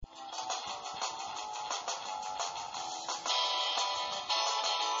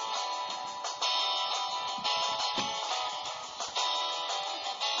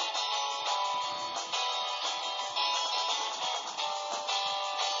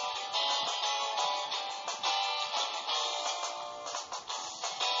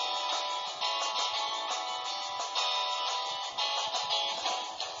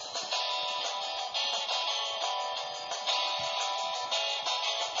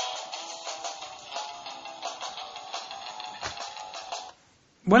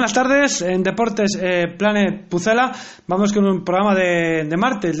Buenas tardes, en Deportes Planet Pucela. Vamos con un programa de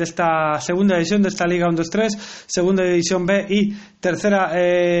martes de esta segunda edición de esta Liga 1-2-3, segunda división B y tercera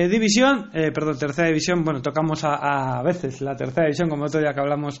división. Tercera división, bueno, tocamos a veces la tercera división, como el otro día que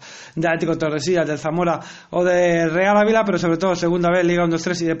hablamos de Atlético Tordesillas, del Zamora o de Real Ávila, pero sobre todo segunda B, Liga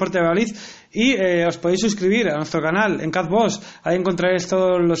 1-2-3 y Deporte de Valladolid. Y os podéis suscribir a nuestro canal en Castbox, ahí encontraréis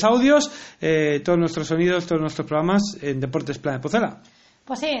todos los audios, todos nuestros sonidos, todos nuestros programas en Deportes Planet Pucela.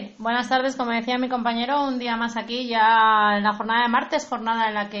 Pues sí, buenas tardes, como decía mi compañero, un día más aquí ya en la jornada de martes, jornada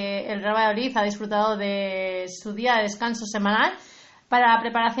en la que el Real Valladolid ha disfrutado de su día de descanso semanal para la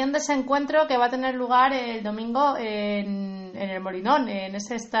preparación de ese encuentro que va a tener lugar el domingo en el Molinón, en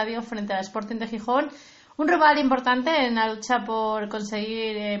ese estadio frente al Sporting de Gijón. Un rival importante en la lucha por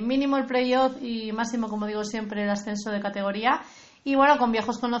conseguir mínimo el playoff y máximo, como digo siempre, el ascenso de categoría. Y bueno, con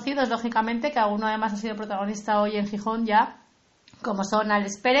viejos conocidos, lógicamente, que alguno además ha sido protagonista hoy en Gijón ya, como son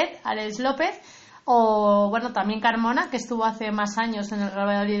Alex Pérez, Alex López o bueno, también Carmona, que estuvo hace más años en el Real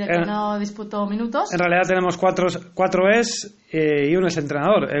Valladolid, que no disputó minutos. En realidad tenemos cuatro es y un es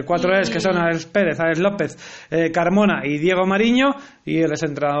entrenador. Cuatro es que son Alex Pérez, Alex López, Carmona y Diego Mariño, y el es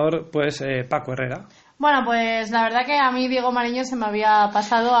entrenador pues Paco Herrera. Bueno, pues la verdad que a mí Diego Mariño se me había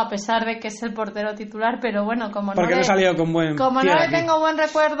pasado, a pesar de que es el portero titular, pero bueno, como no le tengo buen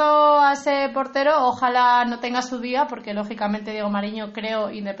recuerdo a ese portero, ojalá no tenga su día, porque lógicamente Diego Mariño creo,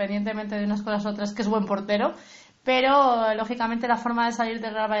 independientemente de unas cosas u otras, que es buen portero, pero lógicamente la forma de salir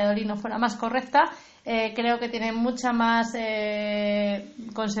del Real Valladolid no fue la más correcta. Creo que tiene mucha más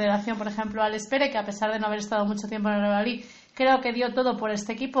consideración, por ejemplo, Alex Pérez, que a pesar de no haber estado mucho tiempo en el Real Valladolid, creo que dio todo por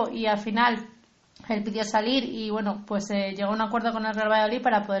este equipo y al final él pidió salir y bueno, pues llegó a un acuerdo con el Real Valladolid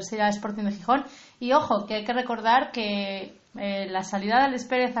para poder ir al Sporting de Gijón. Y ojo, que hay que recordar que la salida de Alex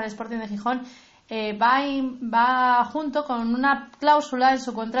Pérez al Sporting de Gijón va junto con una cláusula en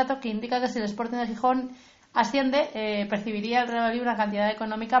su contrato que indica que si el Sporting de Gijón asciende, percibiría el Real Valladolid una cantidad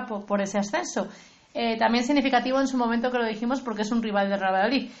económica por ese ascenso. También significativo en su momento, que lo dijimos, porque es un rival del Real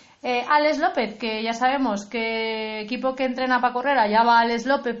Valladolid. Alex López, que ya sabemos que equipo que entrena Paco Herrera, ya va Alex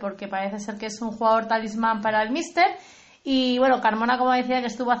López porque parece ser que es un jugador talismán para el míster. Y bueno, Carmona, como decía, que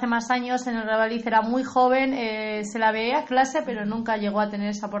estuvo hace más años en el Real Valladolid, era muy joven, se la veía clase, pero nunca llegó a tener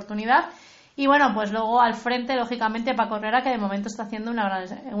esa oportunidad. Y bueno, pues luego al frente, lógicamente, Paco Herrera, que de momento está haciendo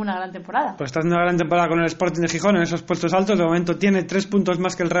una gran temporada. Pues está haciendo una gran temporada con el Sporting de Gijón en esos puestos altos. De momento tiene 3 puntos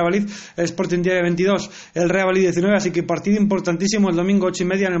más que el Real Valladolid. El Sporting tiene 22, el Real Valladolid 19. Así que partido importantísimo el domingo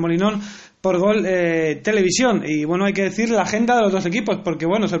 8:30 en el Molinón por Gol Televisión. Y bueno, hay que decir la agenda de los dos equipos, porque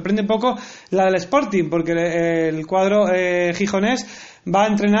bueno, sorprende un poco la del Sporting, porque el cuadro gijonés va a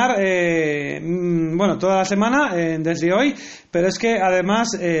entrenar toda la semana desde hoy, pero es que además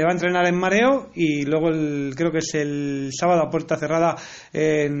va a entrenar en mareo y luego creo que es el sábado a puerta cerrada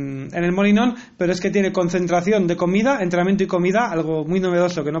en el Molinón, pero es que tiene concentración de comida, entrenamiento y comida, algo muy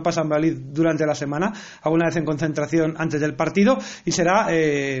novedoso que no pasa en Valladolid durante la semana, alguna vez en concentración antes del partido, y será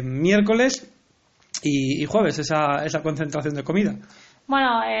miércoles y jueves esa concentración de comida.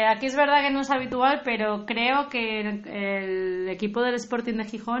 Bueno, aquí es verdad que no es habitual, pero creo que el equipo del Sporting de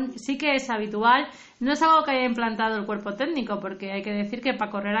Gijón sí que es habitual. No es algo que haya implantado el cuerpo técnico, porque hay que decir que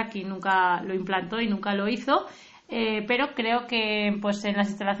Paco Herrera aquí nunca lo implantó y nunca lo hizo, pero creo que pues en las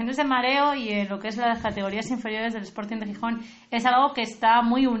instalaciones de mareo y en lo que es las categorías inferiores del Sporting de Gijón es algo que está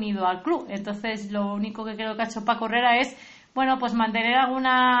muy unido al club. Entonces lo único que creo que ha hecho Paco Herrera es pues mantener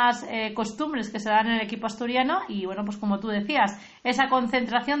algunas costumbres que se dan en el equipo asturiano y bueno, pues como tú decías, esa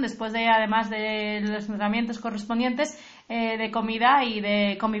concentración después de, además de los entrenamientos correspondientes, de comida y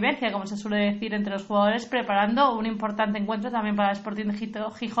de convivencia, como se suele decir entre los jugadores, preparando un importante encuentro también para el Sporting de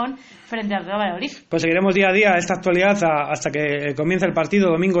Gijón frente al Real Valladolid. Pues seguiremos día a día esta actualidad hasta que comience el partido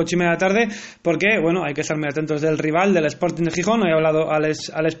domingo 8:30 de la tarde, porque bueno, hay que estar muy atentos del rival, del Sporting de Gijón. Hoy ha hablado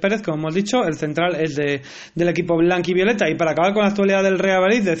Alex Pérez, como hemos dicho, el central es del equipo blanquivioleta. Y para acabar con la actualidad del Real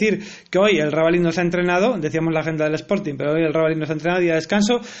Valladolid, decir que hoy el Real Valladolid no se ha entrenado, decíamos la agenda del Sporting, pero hoy el Real Valladolid no se ha entrenado, día de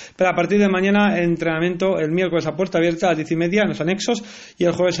descanso, pero a partir de mañana entrenamiento el miércoles a puerta abierta a las 10:30 en los anexos, y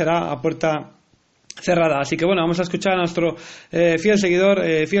el jueves será a puerta cerrada. Así que bueno, vamos a escuchar a nuestro fiel seguidor,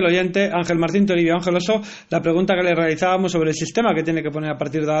 fiel oyente, Ángel Martín Toribio Ángeloso, la pregunta que le realizábamos sobre el sistema que tiene que poner a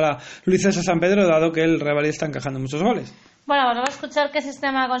partir de ahora Luis César San Pedro, dado que el Real Valladolid está encajando muchos goles. Bueno, vamos a escuchar qué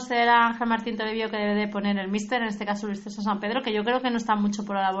sistema considera Ángel Martín Toribio que debe de poner el míster, en este caso Luis César San Pedro, que yo creo que no está mucho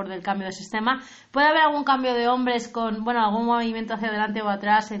por la labor del cambio de sistema. Puede haber algún cambio de hombres con, algún movimiento hacia adelante o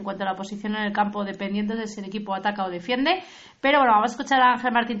atrás en cuanto a la posición en el campo, dependiendo de si el equipo ataca o defiende. Pero bueno, vamos a escuchar a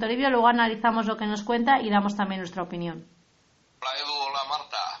Ángel Martín Toribio, luego analizamos lo que nos cuenta y damos también nuestra opinión. Hola Edu, hola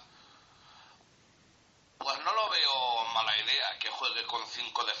Marta. Pues no lo veo mala idea que juegue con 5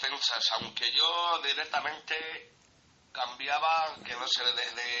 defensas, aunque yo directamente cambiaba, que no sé,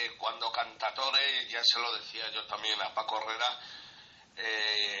 desde cuando Cantatore, ya se lo decía yo también a Paco Herrera,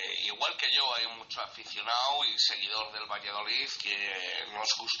 igual que yo, hay mucho aficionado y seguidor del Valladolid que nos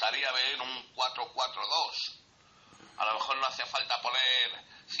gustaría ver un 4-4-2. A lo mejor no hace falta poner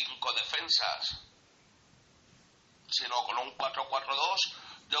 5 defensas, sino con un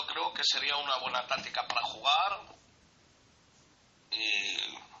 4-4-2 yo creo que sería una buena táctica para jugar y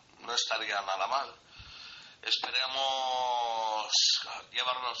no estaría nada mal. Esperemos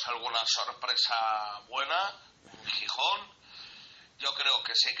llevarnos alguna sorpresa buena en Gijón. Yo creo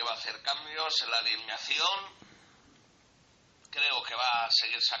que sí que va a hacer cambios en la alineación. Creo que va a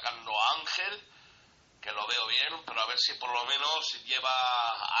seguir sacando a Ángel, que lo veo bien, pero a ver si por lo menos lleva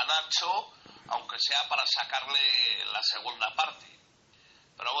a Nacho, aunque sea para sacarle la segunda parte.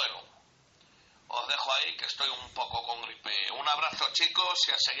 Pero bueno, os dejo ahí que estoy un poco con gripe. Un abrazo, chicos,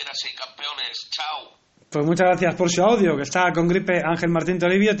 y a seguir así, campeones. Chao. Pues muchas gracias por su audio, que está con gripe Ángel Martín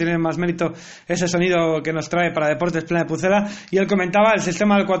Toribio. Tiene más mérito ese sonido que nos trae para Deportes Plena de Pucela. Y él comentaba el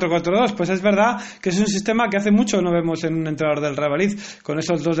sistema del 4-4-2. Pues es verdad que es un sistema que hace mucho no vemos en un entrenador del Real Valladolid, con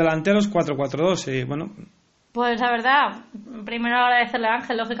esos dos delanteros 4-4-2. Y bueno, pues la verdad, primero agradecerle a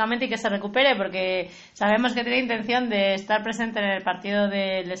Ángel, lógicamente, y que se recupere, porque sabemos que tiene intención de estar presente en el partido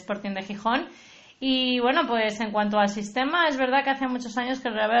del Sporting de Gijón. Y bueno, pues en cuanto al sistema, es verdad que hace muchos años que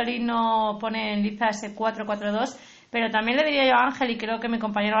el Real Valladolid no pone en liza ese 4-4-2, pero también le diría yo a Ángel, y creo que mi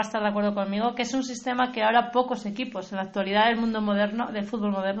compañero va a estar de acuerdo conmigo, que es un sistema que ahora pocos equipos en la actualidad del mundo moderno, del fútbol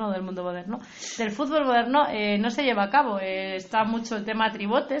moderno, no se lleva a cabo. Está mucho el tema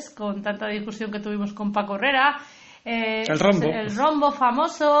tribotes, con tanta discusión que tuvimos con Paco Herrera. El rombo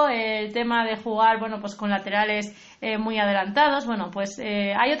famoso, el tema de jugar, bueno, pues con laterales muy adelantados. Bueno, pues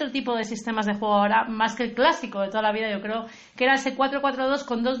hay otro tipo de sistemas de juego ahora, más que el clásico de toda la vida. Yo creo que era ese 4-4-2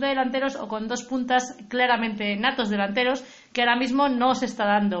 con 2 delanteros o con 2 puntas claramente natos delanteros, que ahora mismo no se está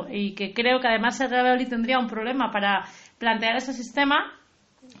dando, y que creo que además el Real Valladolid tendría un problema para plantear ese sistema,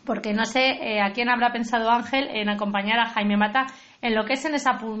 porque no sé a quién habrá pensado Ángel en acompañar a Jaime Mata en lo que es en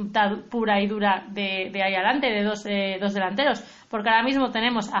esa punta pura y dura de ahí adelante, de dos delanteros, porque ahora mismo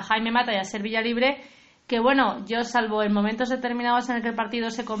tenemos a Jaime Mata y a Ser Villalibre, que bueno, yo salvo en momentos determinados en el que el partido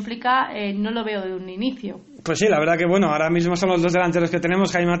se complica, no lo veo de un inicio. Pues sí, la verdad que bueno, ahora mismo son los dos delanteros que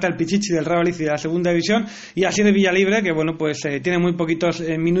tenemos, Jaime Mata, el Pichichi del Real Valladolid y de la Segunda División, y así de Villalibre, que bueno, pues tiene muy poquitos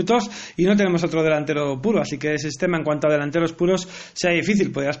minutos y no tenemos otro delantero puro, así que el sistema en cuanto a delanteros puros sea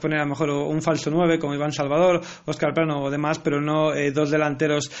difícil. Podrías poner a lo mejor un falso 9 como Iván Salvador, Óscar Plano o demás, pero no dos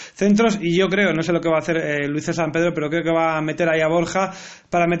delanteros centros. Y yo creo, no sé lo que va a hacer Luis César San Pedro, pero creo que va a meter ahí a Borja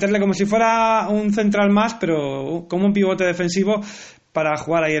para meterle como si fuera un central más, pero como un pivote defensivo, para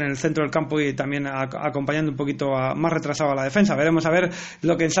jugar ahí en el centro del campo y también acompañando un poquito más retrasado a la defensa. Veremos a ver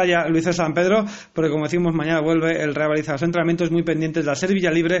lo que ensaya Luis César San Pedro, porque como decimos, mañana vuelve el Real Valladolid a los entrenamientos, muy pendientes de Ser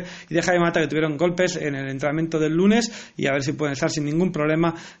Villalibre y de Jaime Mata, que tuvieron golpes en el entrenamiento del lunes, y a ver si pueden estar sin ningún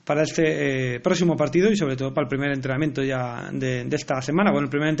problema para este próximo partido y sobre todo para el primer entrenamiento ya de esta semana. Bueno,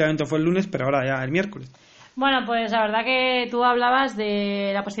 el primer entrenamiento fue el lunes, pero ahora ya el miércoles. Bueno, pues la verdad que tú hablabas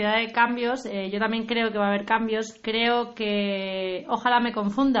de la posibilidad de cambios. Yo también creo que va a haber cambios. Creo que, ojalá me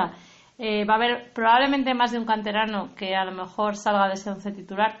confunda, va a haber probablemente más de un canterano que a lo mejor salga de ese 11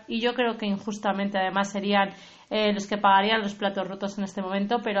 titular, y yo creo que injustamente además serían los que pagarían los platos rotos en este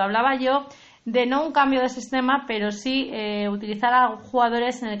momento. Pero hablaba yo de no un cambio de sistema, pero sí utilizar a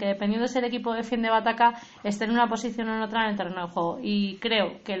jugadores en el que, dependiendo si el equipo defiende o ataca, estén en una posición o en otra en el terreno de juego. Y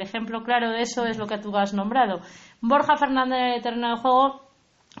creo que el ejemplo claro de eso es lo que tú has nombrado. Borja Fernández en el terreno de juego,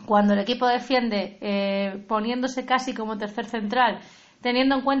 cuando el equipo defiende poniéndose casi como tercer central,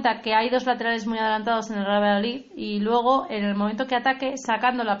 teniendo en cuenta que hay dos laterales muy adelantados en el Real Valladolid, y luego en el momento que ataque,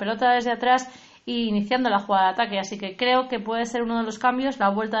 sacando la pelota desde atrás y iniciando la jugada de ataque. Así que creo que puede ser uno de los cambios la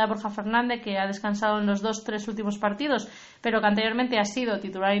vuelta de Borja Fernández, que ha descansado en los 2-3 últimos partidos, pero que anteriormente ha sido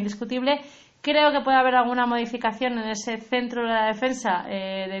titular indiscutible. Creo que puede haber alguna modificación en ese centro de la defensa,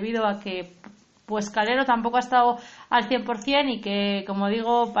 debido a que pues Calero tampoco ha estado al 100%, y que, como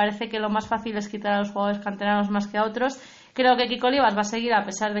digo, parece que lo más fácil es quitar a los jugadores canteranos más que a otros. Creo que Kiko Olivas va a seguir, a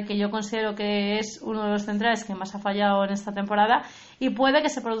pesar de que yo considero que es uno de los centrales que más ha fallado en esta temporada, y puede que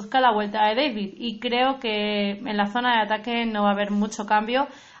se produzca la vuelta de David, y creo que en la zona de ataque no va a haber mucho cambio,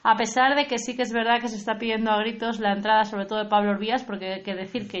 a pesar de que sí que es verdad que se está pidiendo a gritos la entrada sobre todo de Pablo Orbías, porque hay que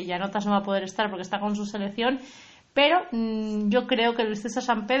decir que Llanotas no va a poder estar porque está con su selección. Pero yo creo que Luis César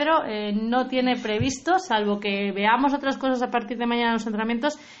San Pedro no tiene previsto, salvo que veamos otras cosas a partir de mañana en los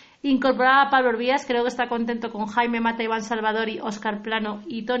entrenamientos, incorporar a Pablo Orbías. Creo que está contento con Jaime Mata, Iván Salvador y Óscar Plano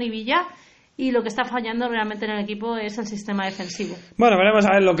y Toni Villa, y lo que está fallando realmente en el equipo es el sistema defensivo. Bueno, veremos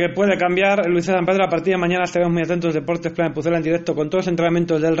a ver lo que puede cambiar Luis San Pedro a partir de mañana. Estaremos muy atentos. Deportes Plan Pucela en directo con todos los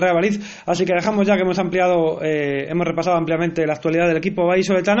entrenamientos del Real Valladolid. Así que dejamos ya que hemos repasado ampliamente la actualidad del equipo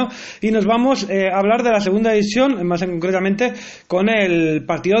vallisoletano y nos vamos a hablar de la segunda división, más concretamente con el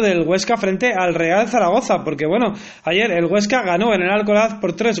partido del Huesca frente al Real Zaragoza, porque bueno, ayer el Huesca ganó en el Alcoraz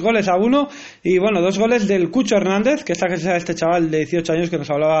por 3-1 y bueno, 2 goles del Cucho Hernández, que está este chaval de 18 años que nos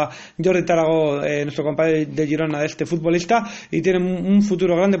hablaba Jordi Tarragó, nuestro compañero de Girona, de este futbolista, y tiene un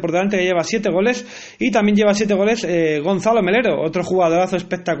futuro grande por delante, que lleva 7 goles, y también lleva 7 goles Gonzalo Melero, otro jugadorazo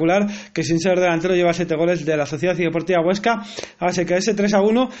espectacular que sin ser delantero lleva 7 goles de la Sociedad Deportiva Huesca. Así que ese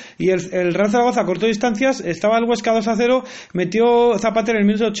 3-1 y el Real Zaragoza cortó distancias, estaba el Huesca 2-0, metió Zapatero en el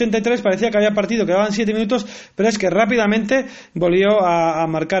minuto 83, parecía que había partido, quedaban 7 minutos, pero es que rápidamente volvió a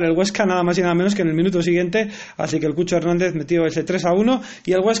marcar el Huesca, nada más y nada menos que en el minuto siguiente. Así que el Cucho Hernández metió ese 3-1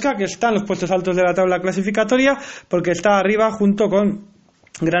 y el Huesca, que está en los puestos altos de la tabla clasificatoria porque está arriba junto con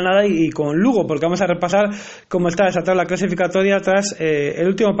Granada y con Lugo, porque vamos a repasar cómo está esa tabla clasificatoria tras el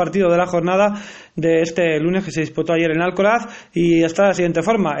último partido de la jornada de este lunes que se disputó ayer en Alcoraz, y está de la siguiente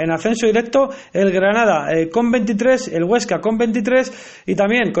forma: en ascenso directo el Granada con 23, el Huesca con 23 y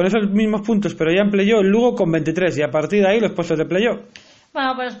también con esos mismos puntos pero ya en playoff el Lugo con 23, y a partir de ahí los puestos de playoff.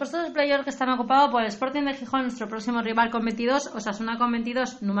 Bueno, pues los puestos de playoff que están ocupados por el Sporting de Gijón, nuestro próximo rival, con 22, Osasuna con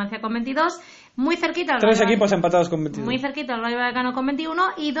 22, Numancia con 22, muy cerquita el 3 equipos empatados con 22, muy cerquita el Rayo Vallecano con 21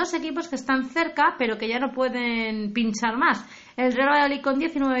 y 2 equipos que están cerca pero que ya no pueden pinchar más, el Real Valladolid con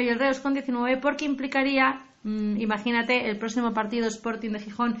 19 y el Reus con 19, porque implicaría, imagínate, el próximo partido Sporting de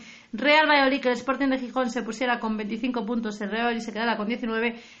Gijón Real Valladolid, que el Sporting de Gijón se pusiera con 25 puntos, el Real Valladolid se quedara con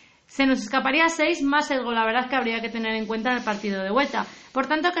 19, se nos escaparía 6 más el gol, la verdad es que habría que tener en cuenta en el partido de vuelta. Por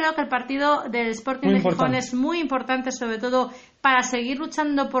tanto, creo que el partido del Sporting de Gijón es muy importante, sobre todo para seguir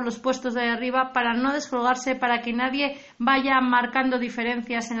luchando por los puestos de arriba, para no descolgarse, para que nadie vaya marcando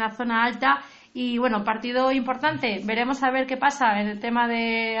diferencias en la zona alta. Y bueno, partido importante, veremos a ver qué pasa en el tema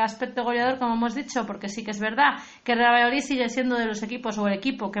de aspecto goleador, como hemos dicho, porque sí que es verdad que el Real Valladolid sigue siendo de los equipos o el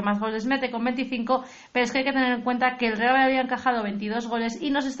equipo que más goles mete con 25, pero es que hay que tener en cuenta que el Real Valladolid ha encajado 22 goles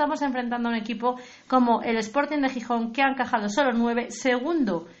y nos estamos enfrentando a un equipo como el Sporting de Gijón, que ha encajado solo 9,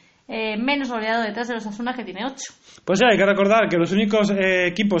 segundo menos goleado detrás de los Osasuna, que tiene 8. Pues ya hay que recordar que los únicos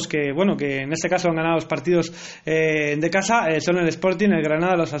equipos que en este caso han ganado los partidos de casa son el Sporting, el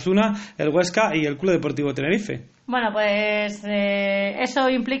Granada, los Osasuna, el Huesca y el Club Deportivo Tenerife. Bueno, pues eso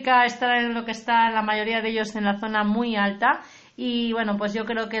implica estar en lo que está la mayoría de ellos en la zona muy alta. Y bueno, pues yo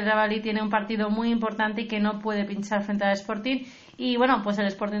creo que el Real Valladolid tiene un partido muy importante y que no puede pinchar frente al Sporting. Y bueno, pues el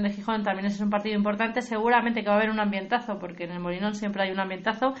Sporting de Gijón también es un partido importante. Seguramente que va a haber un ambientazo, porque en el Molinón siempre hay un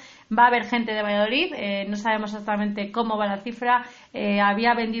ambientazo. Va a haber gente de Valladolid, no sabemos exactamente cómo va la cifra.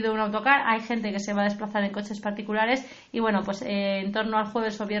 Había vendido un autocar, hay gente que se va a desplazar en coches particulares. Y bueno, pues en torno al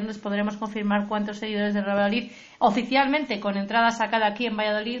jueves o viernes podremos confirmar cuántos seguidores del Real Valladolid oficialmente con entrada sacada aquí en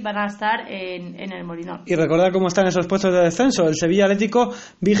Valladolid van a estar en el Molinón. Y recordad cómo están esos puestos de descenso. El Sevilla Atlético,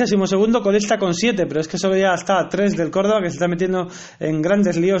 22º, colista con 7, pero es que solo ya está a 3 del Córdoba, que se está metiendo en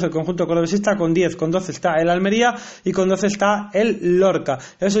grandes líos el conjunto cordobesista, con 10, con 12 está el Almería y con 12 está el Lorca.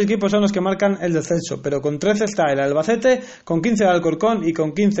 Esos equipos son los que marcan el descenso, pero con 13 está el Albacete, con 15 el Alcorcón y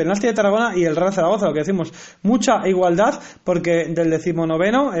con 15 el Nastic de Tarragona y el Real Zaragoza. Lo que decimos, mucha igualdad, porque del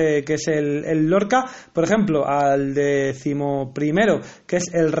 19º, que es el Lorca, por ejemplo, al 11º, que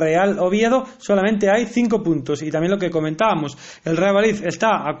es el Real Oviedo, solamente hay 5 puntos. Y también lo que comentábamos, el Real Valladolid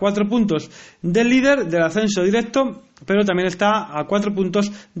está a 4 puntos del líder del ascenso directo, pero también está a 4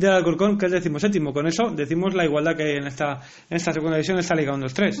 puntos del Alcorcón, que es el 17º. Con eso decimos la igualdad que hay en esta segunda división, esta Liga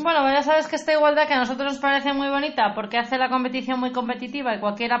 1-2-3. Bueno, pues ya sabes que esta igualdad, que a nosotros nos parece muy bonita porque hace la competición muy competitiva y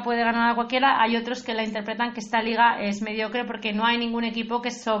cualquiera puede ganar a cualquiera, hay otros que la interpretan que esta liga es mediocre porque no hay ningún equipo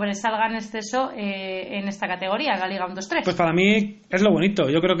que sobresalga en exceso en esta categoría, en la Liga 1-2-3. Pues para mí es lo bonito.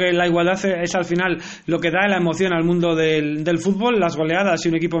 Yo creo que la igualdad es al final lo que da la emoción al mundo del fútbol. Las goleadas, si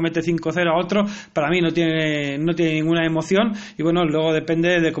un equipo mete 5-0 a otro, para mí no tiene ninguna emoción, y bueno, luego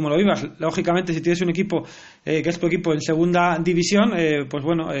depende de cómo lo vivas. Lógicamente, si tienes un equipo que es tu equipo en segunda división, pues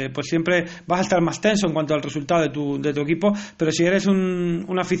bueno, pues siempre vas a estar más tenso en cuanto al resultado de tu equipo, pero si eres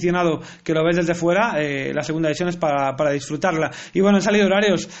un aficionado que lo ves desde fuera, la segunda división es para disfrutarla. Y bueno, han salido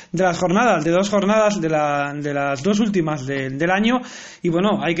horarios de las jornadas, de 2 jornadas de las 2 últimas del año, y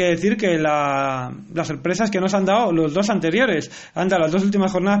bueno, hay que decir que las sorpresas que nos han dado los 2 anteriores, han dado las 2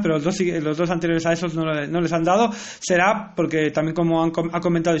 últimas jornadas, pero los dos anteriores a esos no les han dado. Será porque también, como ha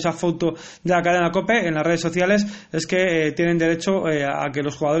comentado esa foto de la cadena COPE en las redes sociales, sociales es que tienen derecho a que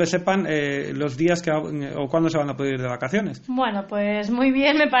los jugadores sepan los días o cuándo se van a poder ir de vacaciones. Bueno, pues muy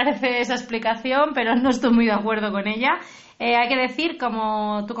bien me parece esa explicación, pero no estoy muy de acuerdo con ella. Hay que decir,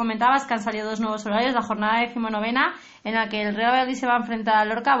 como tú comentabas, que han salido 2 nuevos horarios. La jornada 19ª, en la que el Real Valladolid se va a enfrentar al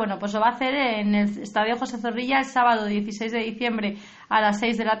Lorca, bueno, pues lo va a hacer en el Estadio José Zorrilla el sábado 16 de diciembre a las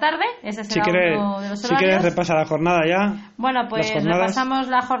 6 de la tarde. Ese será uno de los horarios. Si quieres, repasa la jornada ya. Bueno, pues repasamos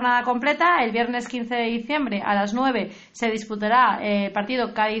la jornada completa. El viernes 15 de diciembre a las 9 se disputará el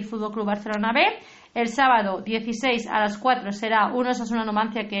partido Cádiz Fútbol Club Barcelona B. El sábado 16 a las 4 será un Osasuna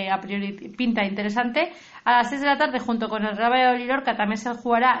Numancia, que a priori pinta interesante. A las 6 de la tarde, junto con el Real Valladolid Lorca, también se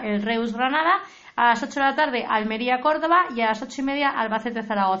jugará el Reus Granada. A las 8 de la tarde, Almería Córdoba, y a las 8:30 Albacete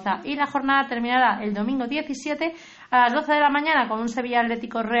Zaragoza. Y la jornada terminará el domingo 17 a las 12 de la mañana con un Sevilla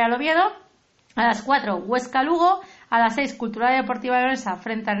Atlético Real Oviedo. A las 4 Huesca Lugo. A las 6 Cultural y Deportiva Leonesa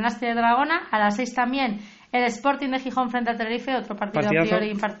frente al Nasti de Dragona. A las 6 también el Sporting de Gijón frente al Tenerife, otro partido a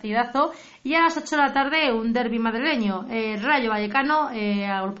priori partidazo. Y a las 8 de la tarde un derbi madrileño, Rayo Vallecano,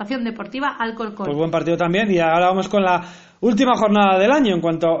 Agrupación Deportiva Alcorcón. Pues buen partido también. Y ahora vamos con la última jornada del año en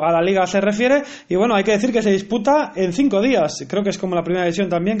cuanto a la Liga se refiere. Y bueno, hay que decir que se disputa en 5 días. Creo que es como la primera división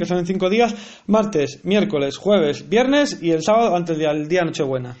también, que son en 5 días: martes, miércoles, jueves, viernes y el sábado antes del día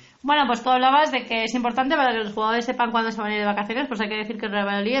Nochebuena. Bueno, pues tú hablabas de que es importante para que los jugadores sepan cuándo se van a ir de vacaciones. Pues hay que decir que el Real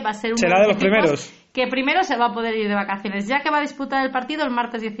Valladolid va a ser uno de los primeros que primero se va a poder ir de vacaciones, ya que va a disputar el partido el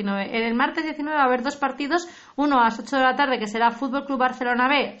martes 19. En el martes 19 va a haber 2 partidos, uno a las 8 de la tarde, que será Fútbol Club Barcelona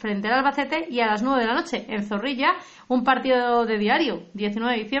B frente al Albacete, y a las 9 de la noche en Zorrilla, un partido de diario,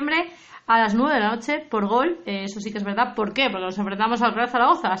 19 de diciembre, a las 9 de la noche por gol. Eso sí que es verdad. ¿Por qué? Porque nos enfrentamos al Real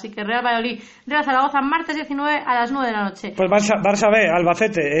Zaragoza. Así que Real Valladolid, Real Zaragoza, martes 19 a las 9 de la noche. Pues Barça B,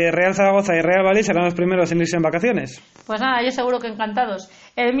 Albacete, Real Zaragoza y Real Valladolid serán los primeros en irse en vacaciones. Pues nada, yo seguro que encantados.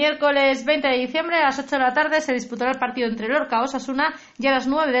 El miércoles 20 de diciembre a las 8 de la tarde se disputará el partido entre Lorca Osasuna, y a las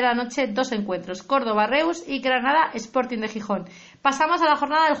 9 de la noche 2 encuentros: Córdoba Reus y Granada Sporting de Gijón. Pasamos a la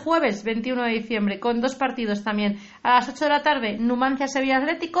jornada del jueves 21 de diciembre con 2 partidos también. A las 8 de la tarde Numancia Sevilla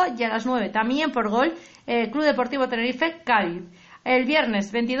Atlético, y a las 9 también por gol Club Deportivo Tenerife Cádiz. El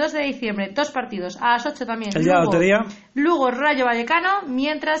viernes 22 de diciembre 2 partidos, a las 8 también el día de lotería. Lugo Rayo Vallecano,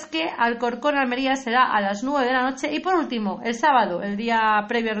 mientras que Alcorcón Almería será a las 9 de la noche. Y por último, el sábado, el día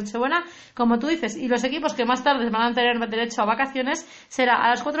previo a Nochebuena, como tú dices, y los equipos que más tarde van a tener derecho a vacaciones, será a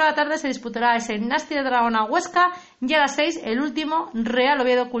las 4 de la tarde se disputará ese Nasti de Dragona Huesca, y a las 6 el último Real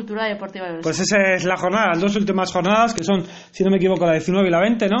Oviedo Cultural y Deportiva de Leonesa. Pues esa es la jornada, las 2 últimas jornadas, que son, si no me equivoco, la 19 y la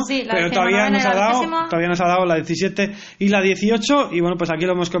 20, ¿no? Sí, la pero todavía nos ha dado la 17 y la 18. Y bueno, pues aquí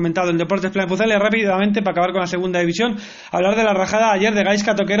lo hemos comentado en Deportes Plan Pucela. Rápidamente, para acabar con la segunda división, hablar de la rajada ayer de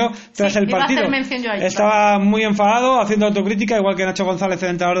Gaisca Toquero tras el partido. Estaba muy enfadado, haciendo autocrítica, igual que Nacho González, el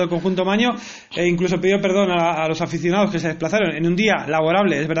entrenador del conjunto maño, e incluso pidió perdón a los aficionados que se desplazaron en un día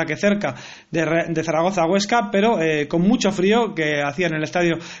laborable, es verdad que cerca de Zaragoza a Huesca, pero con mucho frío que hacía en el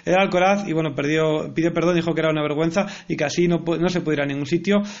estadio el Alcoraz. Y bueno, pidió perdón, dijo que era una vergüenza y que así no se puede ir a ningún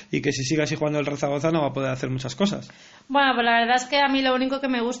sitio, y que si sigue así jugando el Real Zaragoza no va a poder hacer muchas cosas. Bueno, pues la verdad es que a mí lo único que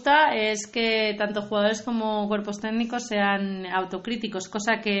me gusta es que tanto jugadores como cuerpos técnicos sean autocríticos,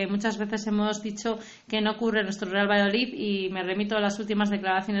 cosa que muchas veces hemos dicho que no ocurre en nuestro Real Valladolid, y me remito a las últimas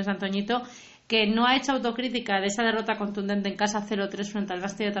declaraciones de Antoñito, que no ha hecho autocrítica de esa derrota contundente en casa 0-3 frente al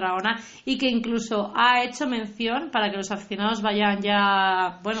Nasti de Tarragona, y que incluso ha hecho mención para que los aficionados vayan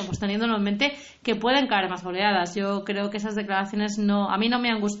ya, bueno, pues teniéndolo en mente, que pueden caer más goleadas. Yo creo que esas declaraciones a mí no me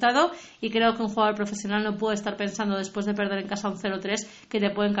han gustado, y creo que un jugador profesional no puede estar pensando, después de perder en casa un 0-3, que te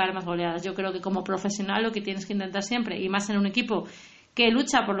pueden caer más goleadas. Yo creo que como profesional lo que tienes que intentar siempre, y más en un equipo que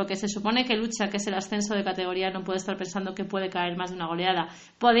lucha por lo que se supone que lucha, que es el ascenso de categoría, no puede estar pensando que puede caer más de una goleada.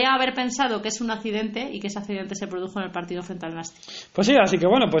 Podría haber pensado que es un accidente, y que ese accidente se produjo en el partido frente al Nasti. Pues sí, así que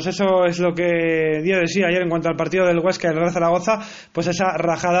bueno, pues eso es lo que dio de sí ayer en cuanto al partido del Huesca y el Real Zaragoza, pues esa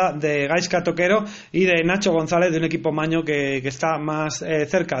rajada de Gaisca Toquero y de Nacho González, de un equipo maño que está más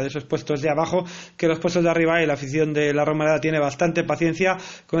cerca de esos puestos de abajo que los puestos de arriba, y la afición de la Romareda tiene bastante paciencia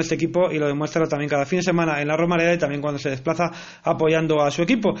con este equipo, y lo demuestra también cada fin de semana en la Romareda, y también cuando se desplaza apoyando a su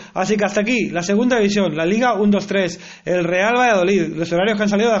equipo. Así que hasta aquí la segunda división, la Liga 1-2-3, el Real Valladolid, los horarios que han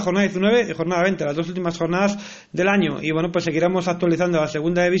salido de la jornada 19 y jornada 20, las 2 últimas jornadas del año. Y bueno, pues seguiremos actualizando la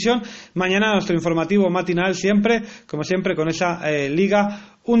segunda división mañana, nuestro informativo matinal, siempre, como siempre, con esa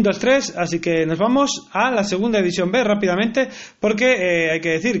Liga 1-2-3, así que nos vamos a la segunda división B rápidamente, porque hay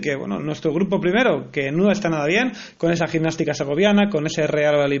que decir que bueno, nuestro grupo primero, que no está nada bien, con esa Gimnástica Segoviana, con ese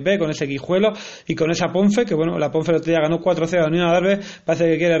Real Valladolid B, con ese Guijuelo y con esa Ponfe, que bueno, la Ponfe el otro día ganó 4-0 a la Unión Adarve, parece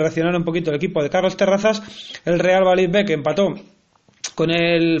que quiere reaccionar un poquito el equipo de Carlos Terrazas. El Real Valladolid B, que empató con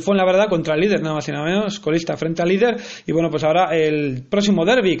el Fuenlabrada contra el líder, nada más y nada menos, colista frente al líder. Y bueno, pues ahora el próximo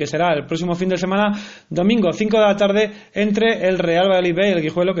derbi, que será el próximo fin de semana, domingo 5 de la tarde, entre el Real Valladolid B y el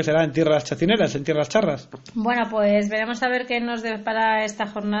Guijuelo, que será en tierras chacineras, en tierras charras. Bueno, pues veremos a ver qué nos depara esta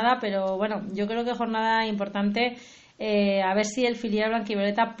jornada, pero bueno, yo creo que jornada importante. A ver si el filial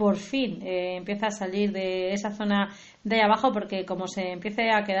blanquivioleta por fin empieza a salir de esa zona de ahí abajo, porque como se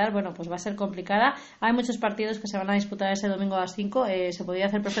empiece a quedar, bueno, pues va a ser complicada. Hay muchos partidos que se van a disputar ese domingo a las 5. Se podría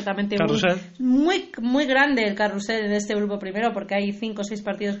hacer perfectamente muy grande el carrusel en este grupo primero, porque hay 5 o 6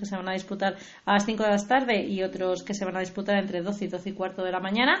 partidos que se van a disputar a las 5 de la tarde y otros que se van a disputar entre 12 y 12 y cuarto de la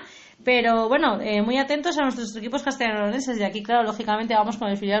mañana. Pero bueno, muy atentos a nuestros equipos castellanolenses. Y aquí, claro, lógicamente vamos con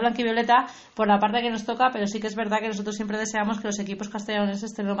el filial blanquivioleta por la parte que nos toca, pero sí que es verdad que nosotros siempre deseamos que los equipos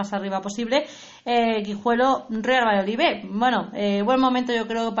castellanolenses estén lo más arriba posible. Guijuelo, Real Valladolid B. Bueno, buen momento yo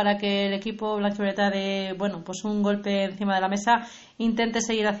creo para que el equipo blanquivioleta dé, bueno, pues un golpe encima de la mesa, intente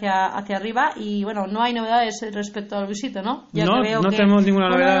seguir hacia arriba. Y bueno, no hay novedades respecto al Luisito, ¿no? Ya no, que veo no que tenemos ninguna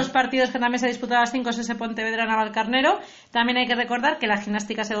novedad. Uno de los partidos que también se ha disputado a las 5 es ese Pontevedra Navalcarnero. También hay que recordar que la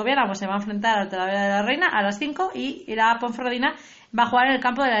gimnástica segoviana pues se va a enfrentar al Talavera de la Reina a las 5 y la Ponferradina va a jugar en el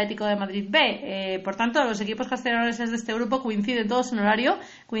campo del Atlético de Madrid B. Por tanto, los equipos castellanolenses de este grupo coinciden todos en horario,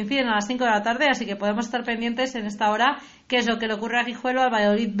 coinciden a las 5 de la tarde, así que podemos estar pendientes en esta hora qué es lo que le ocurre a Guijuelo, al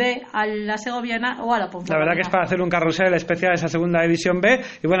Valladolid B, a la Segoviana o a la Ponferradina. La verdad que es para hacer un carrusel especial esa segunda división B.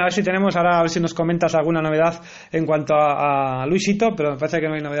 Y bueno, a ver si tenemos ahora, a ver si nos comentas alguna novedad en cuanto a Luisito, pero me parece que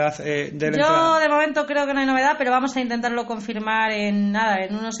no hay novedad Yo de momento creo que no hay novedad, pero vamos a intentarlo confirmar en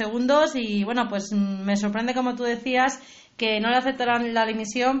unos segundos. Y bueno, pues me sorprende, como tú decías, que no le aceptarán la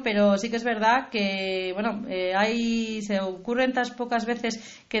dimisión, pero sí que es verdad que bueno, se ocurren tan pocas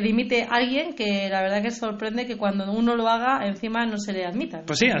veces que dimite alguien que la verdad que sorprende que cuando uno lo haga encima no se le admita, ¿no?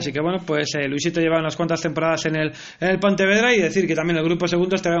 Pues sí, así que bueno, pues Luisito lleva unas cuantas temporadas en el Pontevedra, y decir que también el grupo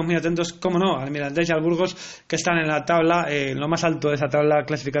segundo estaremos muy atentos, como no, al Mirandés y al Burgos, que están en la tabla, en lo más alto de esa tabla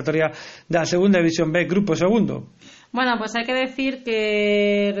clasificatoria de la segunda división B, grupo segundo. Bueno, pues hay que decir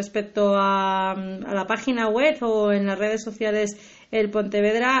que respecto a la página web o en las redes sociales el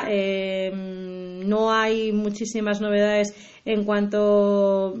Pontevedra, no hay muchísimas novedades en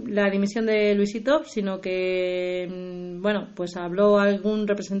cuanto a la dimisión de Luisito, sino que bueno, pues habló algún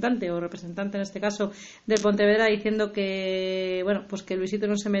representante en este caso del Pontevedra diciendo que bueno, pues que Luisito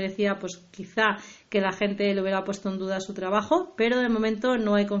no se merecía, pues quizá que la gente le hubiera puesto en duda su trabajo, pero de momento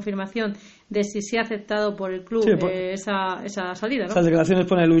no hay confirmación de si se ha aceptado por el club esa salida, ¿no? Esas declaraciones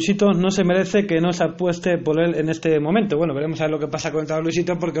pone Luisito no se merece que no se apueste por él en este momento. Bueno, veremos a ver lo que pasa con el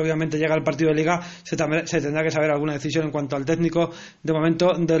Luisito, porque obviamente llega el partido de Liga, se tendrá que saber alguna decisión en cuanto al técnico de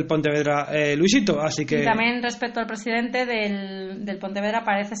momento del Pontevedra, Luisito, así que... Y también respecto al presidente del Pontevedra,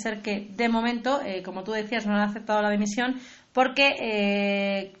 parece ser que de momento, como tú decías, no han aceptado la dimisión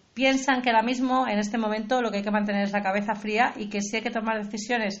porque piensan que ahora mismo, en este momento, lo que hay que mantener es la cabeza fría, y que si hay que tomar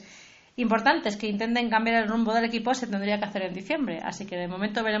decisiones importantes que intenten cambiar el rumbo del equipo, se tendría que hacer en diciembre. Así que de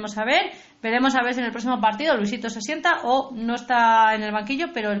momento veremos a ver si en el próximo partido Luisito se sienta o no está en el banquillo,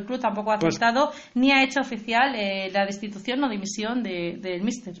 pero el club tampoco ha aceptado ni ha hecho oficial la destitución o dimisión del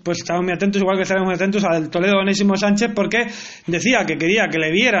míster. Pues estamos muy atentos, igual que estaremos muy atentos al Toledo Onésimo Sánchez, porque decía que quería que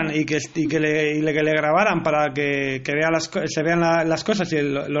le vieran y que le grabaran para que se vean las cosas y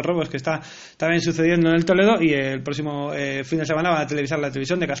los robos que está también sucediendo en el Toledo. Y el próximo fin de semana van a televisar la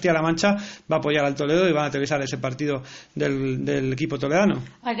televisión de Castilla-La Mancha, va a apoyar al Toledo y van a televisar ese partido del equipo toledano.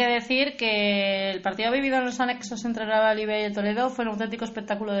 Hay que decir que el partido vivido en los anexos entre el Real Valladolid y el Toledo fue un auténtico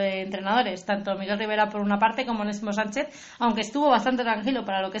espectáculo de entrenadores, tanto Miguel Rivera por una parte como Onésimo Sánchez, aunque estuvo bastante tranquilo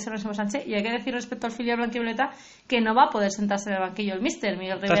para lo que es Onésimo Sánchez. Y hay que decir respecto al filial blanquivioleta que no va a poder sentarse en el banquillo el míster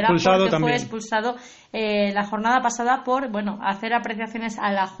Miguel Rivera, porque fue expulsado la jornada pasada por hacer apreciaciones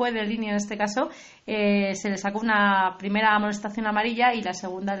a la juez de línea. En este caso se le sacó una primera amonestación amarilla y la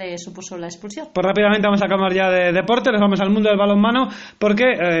segunda le supuso la expulsión. Pues rápidamente vamos a cambiar ya de deporte, nos vamos al mundo del balonmano,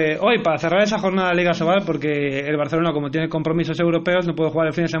 porque hoy, para cerrar esa jornada de Liga Sobal, porque el Barcelona, como tiene compromisos europeos, no puede jugar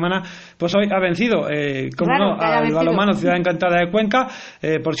el fin de semana, pues hoy ha vencido al balonmano Ciudad Encantada de Cuenca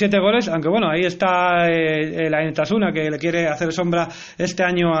por 7 goles, aunque bueno, ahí está la Enitasuna, que le quiere hacer sombra este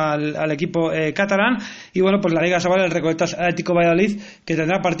año al equipo catalán. Y bueno, pues la Liga Sobal, el Recoletas Atlético Valladolid, que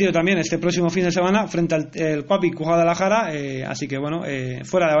tendrá partido también este próximo fin de semana frente al Cuapi Guadalajara, así que bueno,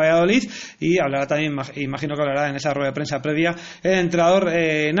 fuera de Valladolid Valladolid, y hablará también, imagino que hablará en esa rueda de prensa previa, el entrenador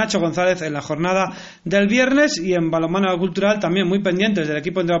Nacho González en la jornada del viernes. Y en balonmano cultural también muy pendientes del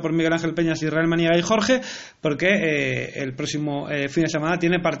equipo entrenado por Miguel Ángel Peñas, Israel Maniaga y Jorge, porque el próximo fin de semana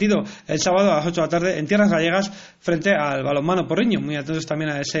tiene partido el sábado a las 8 de la tarde en tierras gallegas frente al balonmano Porriño. Muy atentos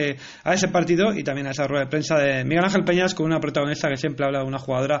también a ese partido y también a esa rueda de prensa de Miguel Ángel Peñas, con una protagonista que siempre habla de una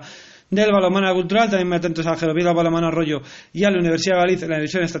jugadora del balonmano cultural. También muy atentos al Gerovida, al balonmano Arroyo y a la Universidad de Valladolid en la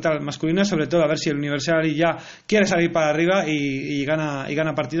división estatal masculina, sobre todo a ver si la Universidad de Valladolid ya quiere salir para arriba y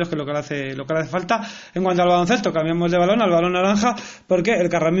gana partidos, que es lo que le hace falta. En cuanto al baloncesto, cambiamos de balón al balón naranja, porque el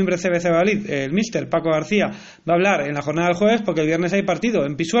Carramimbre CBC Valladolid, el míster Paco García, va a hablar en la jornada del jueves, porque el viernes hay partido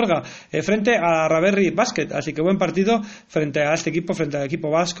en Pisuerga frente a Raberri Basket, así que buen partido frente a este equipo, frente al equipo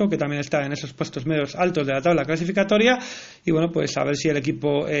vasco, que también está en esos puestos medios altos de la tabla clasificatoria. Y bueno, pues a ver si el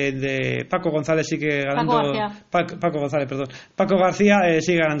equipo de Paco González sigue ganando. Paco García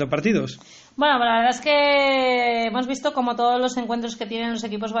sigue ganando partidos. Bueno, la verdad es que hemos visto como todos los encuentros que tienen los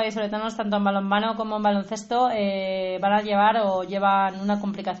equipos vallisoletanos, tanto en balonmano como en baloncesto, van a llevan una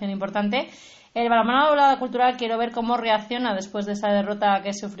complicación importante. El balonmano cultural, quiero ver cómo reacciona después de esa derrota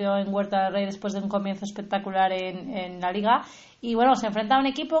que sufrió en Huerta del Rey, después de un comienzo espectacular en la liga. Y bueno, se enfrenta a un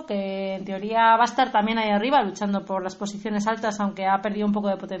equipo que en teoría va a estar también ahí arriba luchando por las posiciones altas, aunque ha perdido un poco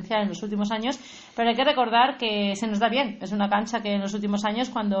de potencial en los últimos años. Pero hay que recordar que se nos da bien. Es una cancha que en los últimos años,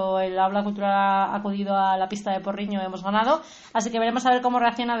 cuando el aula cultural ha acudido a la pista de Porriño, hemos ganado. Así que veremos a ver cómo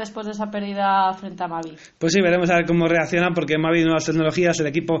reacciona después de esa pérdida frente a Mavi. Pues sí, veremos a ver cómo reacciona, porque Mavi, nuevas tecnologías, el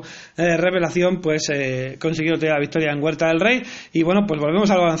equipo revelación, pues consiguió tener la victoria en Huerta del Rey. Y bueno, pues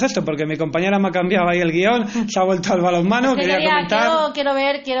volvemos al baloncesto, porque mi compañera me ha cambiado ahí el guión, se ha vuelto al balonmano.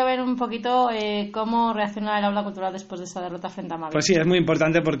 Quiero ver un poquito cómo reacciona el aula cultural después de esa derrota frente a Mavi. Pues sí, es muy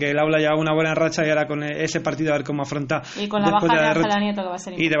importante, porque el aula lleva una buena racha y ahora con ese partido a ver cómo afronta. Y con la baja de Ángela Nieto, que va a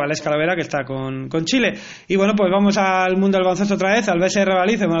ser importante. Y de Valés Calavera, que está con Chile. Y bueno, pues vamos al mundo del baloncesto otra vez, al BSR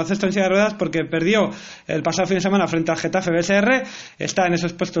Valladolid, el baloncesto en silla de ruedas, porque perdió el pasado fin de semana frente al Getafe BSR. Está en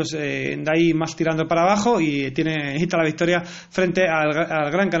esos puestos de ahí más tirando para abajo y necesita la victoria frente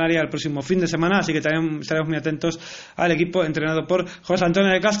al Gran Canaria el próximo fin de semana. Así que también estaremos muy atentos al equipo entrenado por José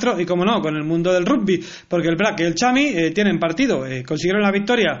Antonio de Castro. Y como no, con el mundo del rugby, porque el Brac y el Chami tienen partido, consiguieron la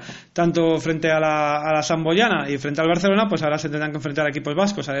victoria tanto frente a la Samboyana y frente al Barcelona. Pues ahora se tendrán que enfrentar a equipos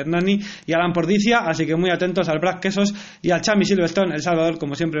vascos, al Hernani y al Ampordicia. Así que muy atentos al Brac Quesos y al Chami Silverstone El Salvador.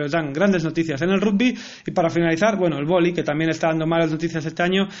 Como siempre, nos dan grandes noticias en el rugby. Y para finalizar, bueno, el vóley, que también está dando malas noticias este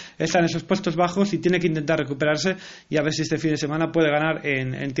año, está en esos puestos bajos y tiene que intentar recuperarse y a ver si este fin de semana puede ganar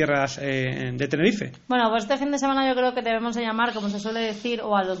en tierras de Tenerife. Bueno, pues este fin de semana yo creo que debemos de llamar, como se suele decir,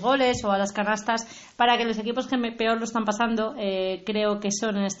 o a los goles o a las canastas, para que los equipos que peor lo están pasando, creo que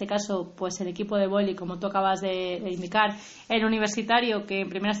son en este caso pues el equipo de vóley, como tú acabas de indicar, el Universitario, que en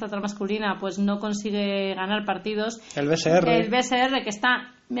primera estatal masculina pues no consigue ganar partidos, el BSR, que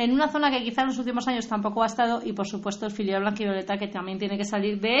está en una zona que quizá en los últimos años tampoco ha estado, y por supuesto el filial blanquivioleta, que también tiene que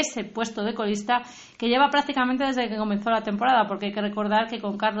salir de ese puesto de colista que lleva prácticamente desde que comenzó la temporada, porque hay que recordar que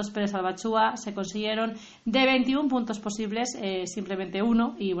con Carlos Pérez Albachúa se consiguieron de 21 puntos posibles simplemente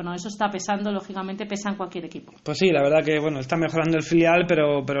uno, y bueno, eso está pesando, lógicamente pesa en cualquier equipo. Pues sí, la verdad que bueno, está mejorando el filial,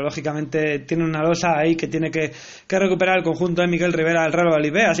 pero lógicamente tiene una losa ahí que tiene que recuperar el conjunto de Miguel Rivera, el Real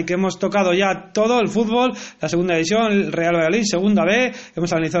Valladolid B. Así que hemos tocado ya todo el fútbol, la segunda división, el Real Valladolid, segunda B,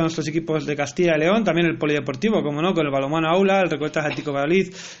 hemos analizado nuestros equipos de Castilla y León, también el polideportivo, como no, con el balonmano Aula, el Recoltas Atlético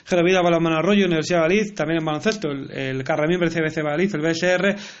Valladolid, Gerovida balonmano Arroyo, Universidad de Valladolid, también en baloncesto, el Carramimbre CBC Valladolid, el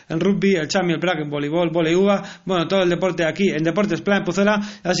BSR, el rugby, el Chami, el Brac, en voleibol, volei uva, bueno, todo el deporte aquí en Deportes Plan Pucela.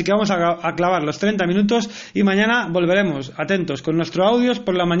 Así que vamos a clavar los 30 minutos y mañana volveremos atentos con nuestros audios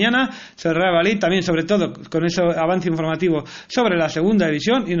por la mañana sobre Real Valladolid, también sobre todo con ese avance informativo sobre la segunda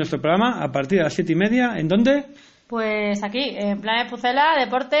división, y nuestro programa a partir de las 7:30, ¿en dónde? Pues aquí, en Planet Pucela,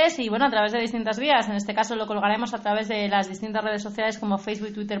 Deportes, y bueno, a través de distintas vías. En este caso lo colgaremos a través de las distintas redes sociales como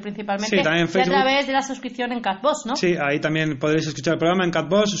Facebook y Twitter principalmente. Sí, también Facebook. Y a través de la suscripción en Catbox, ¿no? Sí, ahí también podréis escuchar el programa en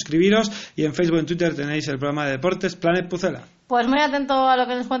Catbox, suscribiros, y en Facebook y en Twitter tenéis el programa de Deportes Planet Pucela. Pues muy atento a lo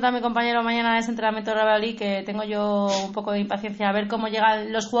que nos cuenta mi compañero mañana en ese entrenamiento de Real Valladolid, que tengo yo un poco de impaciencia a ver cómo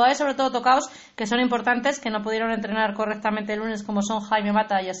llegan los jugadores, sobre todo tocaos, que son importantes, que no pudieron entrenar correctamente el lunes, como son Jaime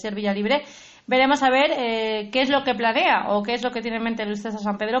Mata y Asier Villalibre. Veremos a ver qué es lo que planea o qué es lo que tiene en mente Luis César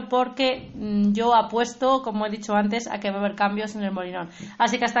San Pedro, porque yo apuesto, como he dicho antes, a que va a haber cambios en el Molinón.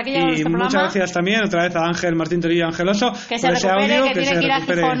 Así que hasta aquí llega nuestro programa. Muchas gracias también otra vez a Ángel Martín Torillo Angeloso, que se recupere, que tiene que ir a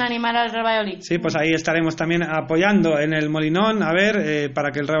Gijón a animar al Real Valladolid. Sí, pues ahí estaremos también apoyando en el Molinón, a ver,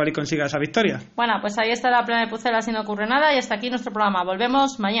 para que el Real Valladolid consiga esa victoria. Bueno, pues ahí está la plana de Pucela si no ocurre nada, y hasta aquí nuestro programa.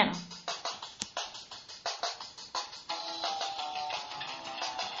 Volvemos mañana.